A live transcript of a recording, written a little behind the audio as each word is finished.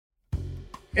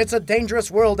It's a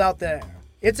dangerous world out there.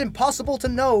 It's impossible to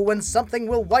know when something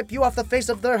will wipe you off the face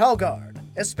of their Helgard,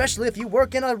 especially if you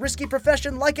work in a risky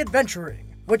profession like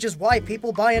adventuring, which is why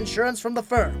people buy insurance from the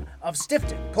firm of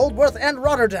Stifton, Coldworth, and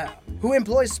Rotterdam, who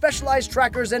employs specialized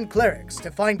trackers and clerics to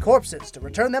find corpses to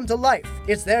return them to life.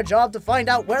 It's their job to find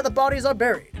out where the bodies are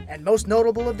buried, and most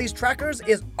notable of these trackers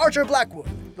is Archer Blackwood,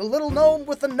 the little gnome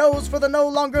with the nose for the no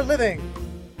longer living.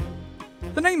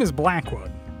 The name is Blackwood.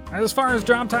 As far as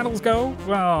job titles go,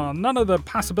 well, none of the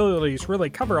possibilities really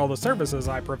cover all the services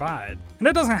I provide. And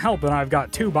it doesn't help that I've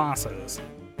got 2 bosses.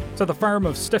 To the firm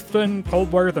of Stifton,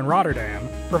 Coldworth, and Rotterdam,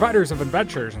 providers of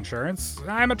adventures insurance,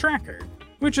 I'm a tracker,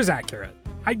 which is accurate.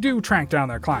 I do track down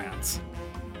their clients.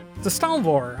 To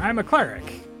Stalvor, I'm a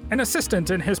cleric, an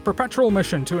assistant in his perpetual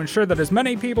mission to ensure that as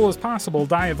many people as possible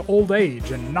die of old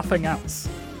age and nothing else.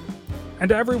 And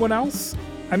to everyone else,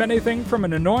 I'm anything from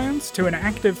an annoyance to an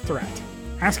active threat,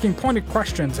 asking pointed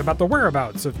questions about the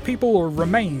whereabouts of people or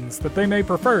remains that they may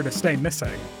prefer to stay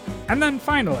missing. And then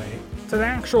finally, to the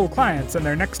actual clients and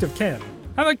their next of kin,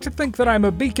 I like to think that I'm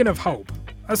a beacon of hope,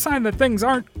 a sign that things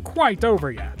aren't quite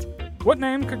over yet. What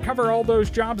name could cover all those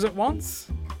jobs at once?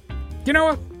 You know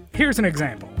what? Here's an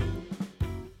example.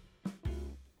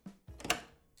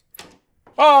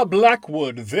 Ah,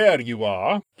 Blackwood, there you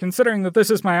are. Considering that this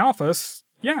is my office,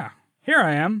 yeah, here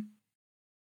I am.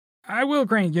 I will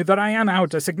grant you that I am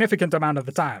out a significant amount of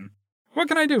the time. What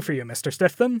can I do for you, Mr.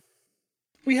 Stifton?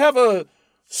 We have a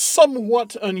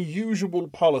somewhat unusual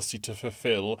policy to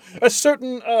fulfill. A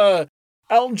certain,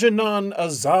 Algernon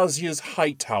Azazia's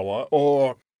Hightower,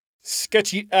 or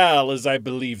Sketchy Al, as I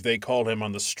believe they call him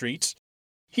on the street.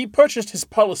 He purchased his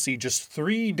policy just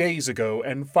 3 days ago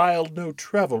and filed no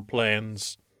travel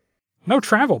plans. No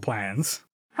travel plans?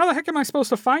 How the heck am I supposed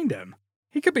to find him?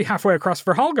 He could be halfway across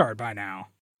for Hallgard by now.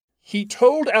 He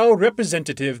told our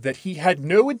representative that he had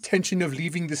no intention of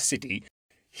leaving the city.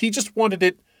 He just wanted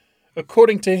it,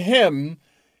 according to him,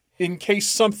 in case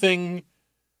something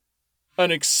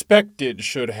unexpected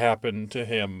should happen to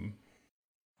him.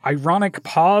 Ironic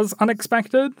pause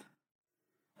unexpected?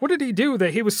 What did he do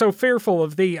that he was so fearful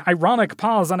of the ironic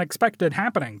pause unexpected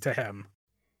happening to him?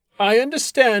 I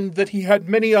understand that he had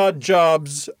many odd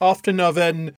jobs, often of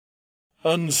an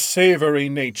unsavory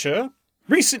nature.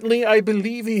 Recently, I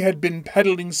believe he had been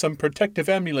peddling some protective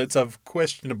amulets of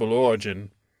questionable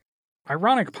origin.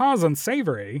 Ironic pause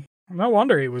unsavory? No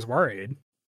wonder he was worried.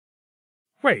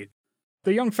 Wait,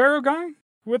 the young pharaoh guy?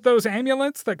 With those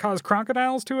amulets that cause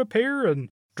crocodiles to appear and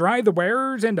dry the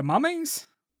wearers into mummies?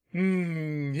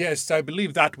 Yes, I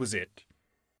believe that was it.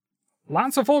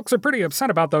 Lots of folks are pretty upset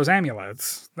about those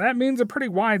amulets. That means a pretty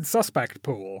wide suspect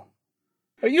pool.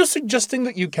 Are you suggesting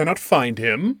that you cannot find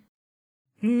him?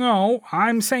 No,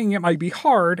 I'm saying it might be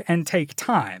hard and take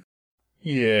time.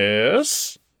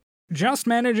 Yes? Just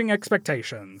managing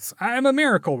expectations. I'm a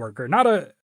miracle worker, not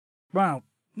a... well,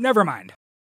 never mind.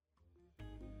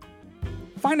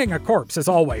 Finding a corpse is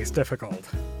always difficult.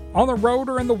 On the road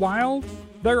or in the wild,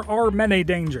 there are many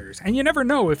dangers, and you never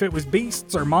know if it was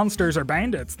beasts or monsters or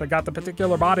bandits that got the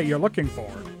particular body you're looking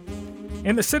for.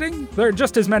 In the city, there are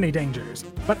just as many dangers,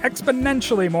 but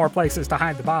exponentially more places to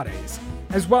hide the bodies,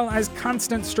 as well as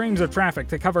constant streams of traffic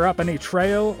to cover up any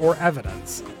trail or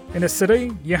evidence. In a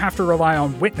city, you have to rely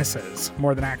on witnesses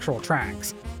more than actual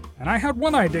tracks. And I had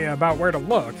one idea about where to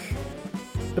look.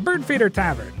 The Birdfeeder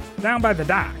Tavern, down by the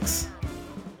docks.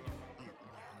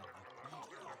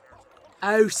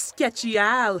 Oh, Sketchy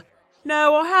Al.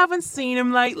 No, I haven't seen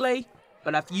him lately.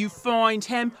 But if you find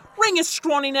him, ring a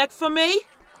scrawny neck for me.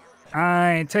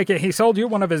 I take it he sold you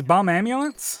one of his bum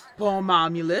amulets? Bomb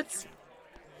amulets?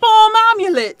 Bomb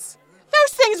amulets!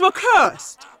 Those things were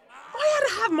cursed! I had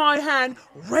to have my hand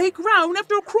rake round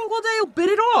after a crocodile bit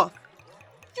it off.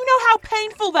 You know how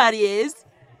painful that is?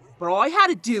 But I had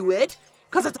to do it,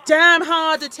 'cause it's damn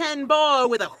hard to tend bar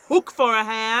with a hook for a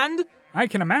hand. I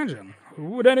can imagine.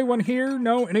 Would anyone here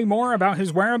know any more about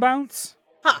his whereabouts?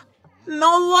 Ha!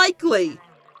 Not likely.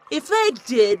 If they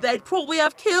did, they'd probably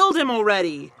have killed him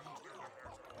already.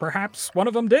 Perhaps one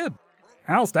of them did.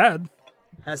 Al's dead.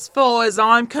 As far as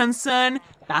I'm concerned,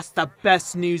 that's the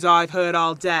best news I've heard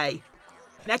all day.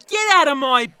 Now get out of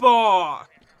my bar!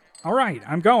 All right,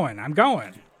 I'm going.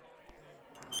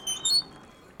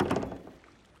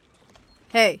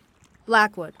 Hey,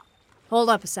 Blackwood. Hold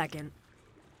up a second.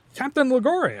 Captain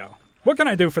Ligorio, what can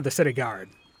I do for the city guard?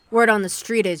 Word on the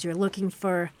street is you're looking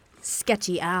for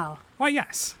Sketchy Al. Why,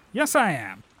 yes. Yes, I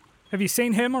am. Have you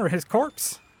seen him or his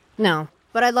corpse? No,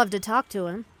 but I'd love to talk to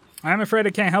him. I'm afraid I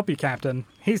can't help you, Captain.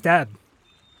 He's dead.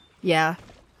 Yeah,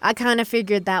 I kind of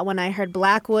figured that when I heard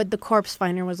Blackwood, the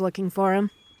Corpsefinder, was looking for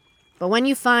him. But when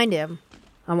you find him,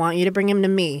 I want you to bring him to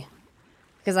me.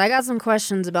 Because I got some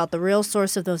questions about the real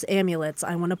source of those amulets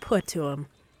I want to put to him.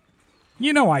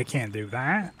 You know I can't do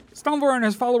that. Stonevor and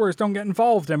his followers don't get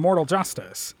involved in mortal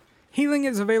justice. Healing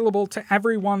is available to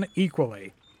everyone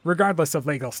equally, regardless of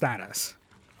legal status.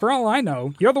 For all I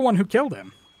know, you're the one who killed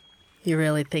him. You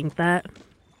really think that?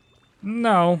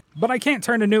 No, but I can't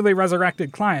turn a newly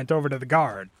resurrected client over to the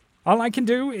guard. All I can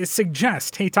do is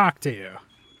suggest he talk to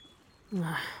you.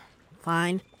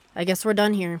 Fine. I guess we're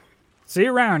done here. See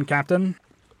you around, Captain.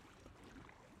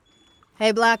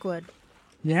 Hey, Blackwood.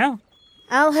 Yeah?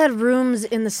 Al had rooms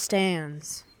in the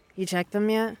stands. You checked them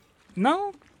yet?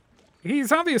 No?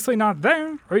 He's obviously not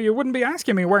there, or you wouldn't be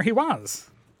asking me where he was.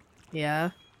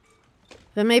 Yeah?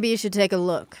 Then maybe you should take a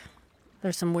look.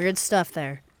 There's some weird stuff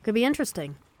there. Could be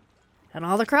interesting. And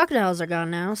all the crocodiles are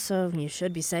gone now, so you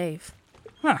should be safe.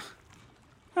 Huh.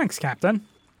 Thanks, Captain.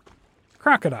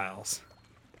 Crocodiles.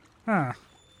 Huh.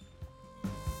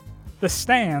 The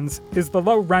stands is the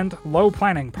low-rent,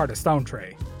 low-planning part of Stone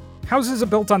Tree. Houses are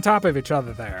built on top of each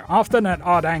other there, often at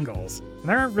odd angles.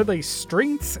 There aren't really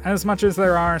streets as much as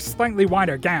there are slightly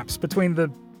wider gaps between the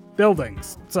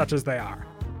buildings, such as they are.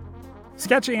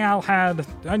 Sketchy Al had,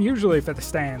 unusually for the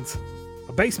stands,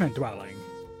 a basement dwelling,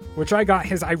 which I got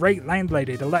his irate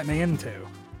landlady to let me into.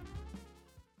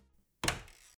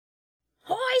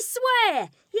 I swear,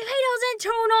 if he doesn't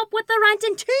turn up with the rent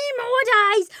in 2 more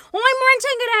days, I'm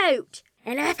renting it out.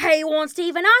 And if he wants to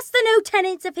even ask the new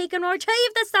tenants if he can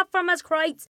retrieve the stuff from his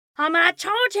crates, I'm gonna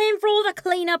charge him for all the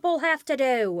cleanup we'll have to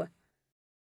do.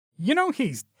 You know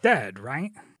he's dead,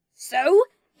 right? So,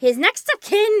 his next of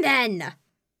kin then.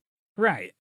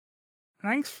 Right.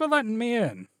 Thanks for letting me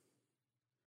in.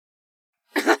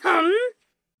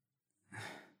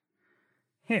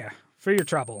 Here, for your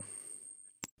trouble.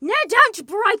 Now don't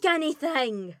break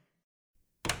anything.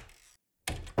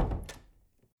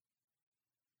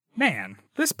 Man,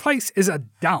 this place is a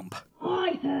dump.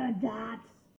 I heard that.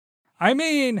 I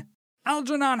mean,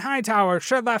 Algernon Hightower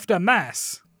sure left a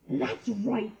mess. That's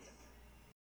right.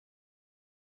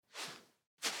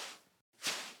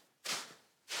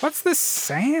 What's this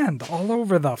sand all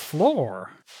over the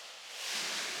floor?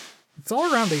 It's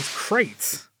all around these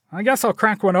crates. I guess I'll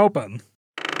crack one open.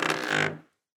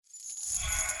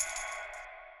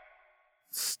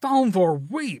 Stonevor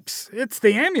weeps. It's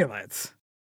the amulets.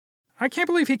 I can't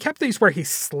believe he kept these where he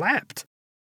slept.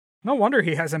 No wonder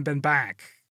he hasn't been back.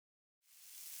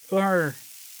 That's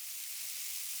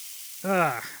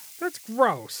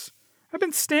gross. I've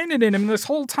been standing in him this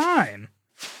whole time.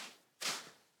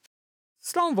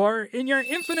 Stonevor, in your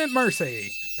infinite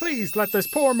mercy, please let this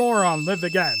poor moron live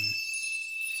again.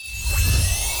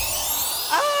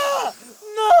 Ah!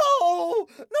 No!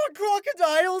 Not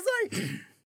crocodiles!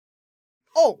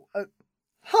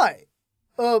 Hi.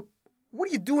 What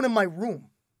are you doing in my room?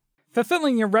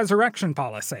 Fulfilling your resurrection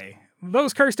policy.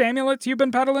 Those cursed amulets you've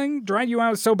been peddling dried you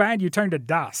out so bad you turned to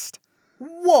dust.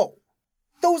 Whoa!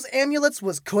 Those amulets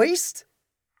was cursed?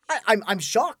 I'm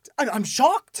shocked. I'm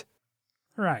shocked.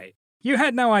 Right. You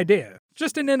had no idea.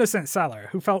 Just an innocent seller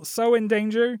who felt so in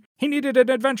danger, he needed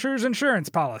an adventurer's insurance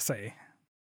policy.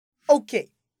 Okay,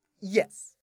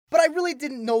 yes. But I really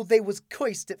didn't know they was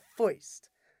cursed at first.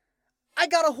 I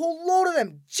got a whole load of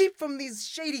them cheap from these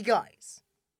shady guys.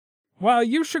 Well,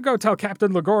 you should go tell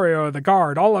Captain Ligorio of the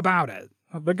Guard all about it.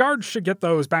 The Guard should get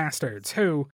those bastards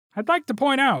who, I'd like to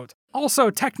point out, also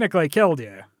technically killed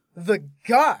you. The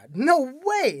Guard? No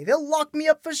way! They'll lock me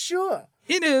up for sure.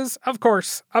 It is, of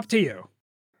course, up to you.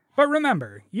 But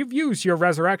remember, you've used your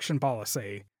resurrection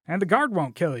policy, and the Guard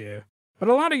won't kill you, but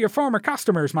a lot of your former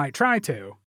customers might try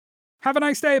to. Have a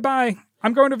nice day, bye.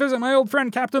 I'm going to visit my old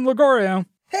friend Captain Ligorio.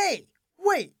 Hey,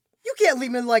 wait! You can't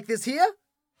leave me like this here!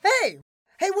 Hey,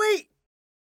 wait!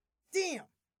 Damn!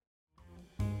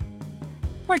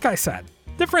 Like I said,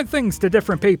 different things to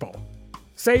different people.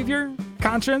 Savior,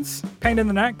 conscience, pain in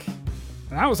the neck.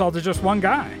 And that was all to just one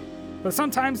guy. But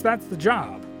sometimes that's the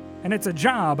job. And it's a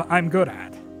job I'm good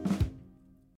at.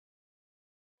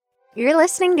 You're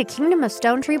listening to Kingdom of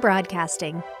Stone Tree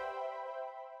Broadcasting.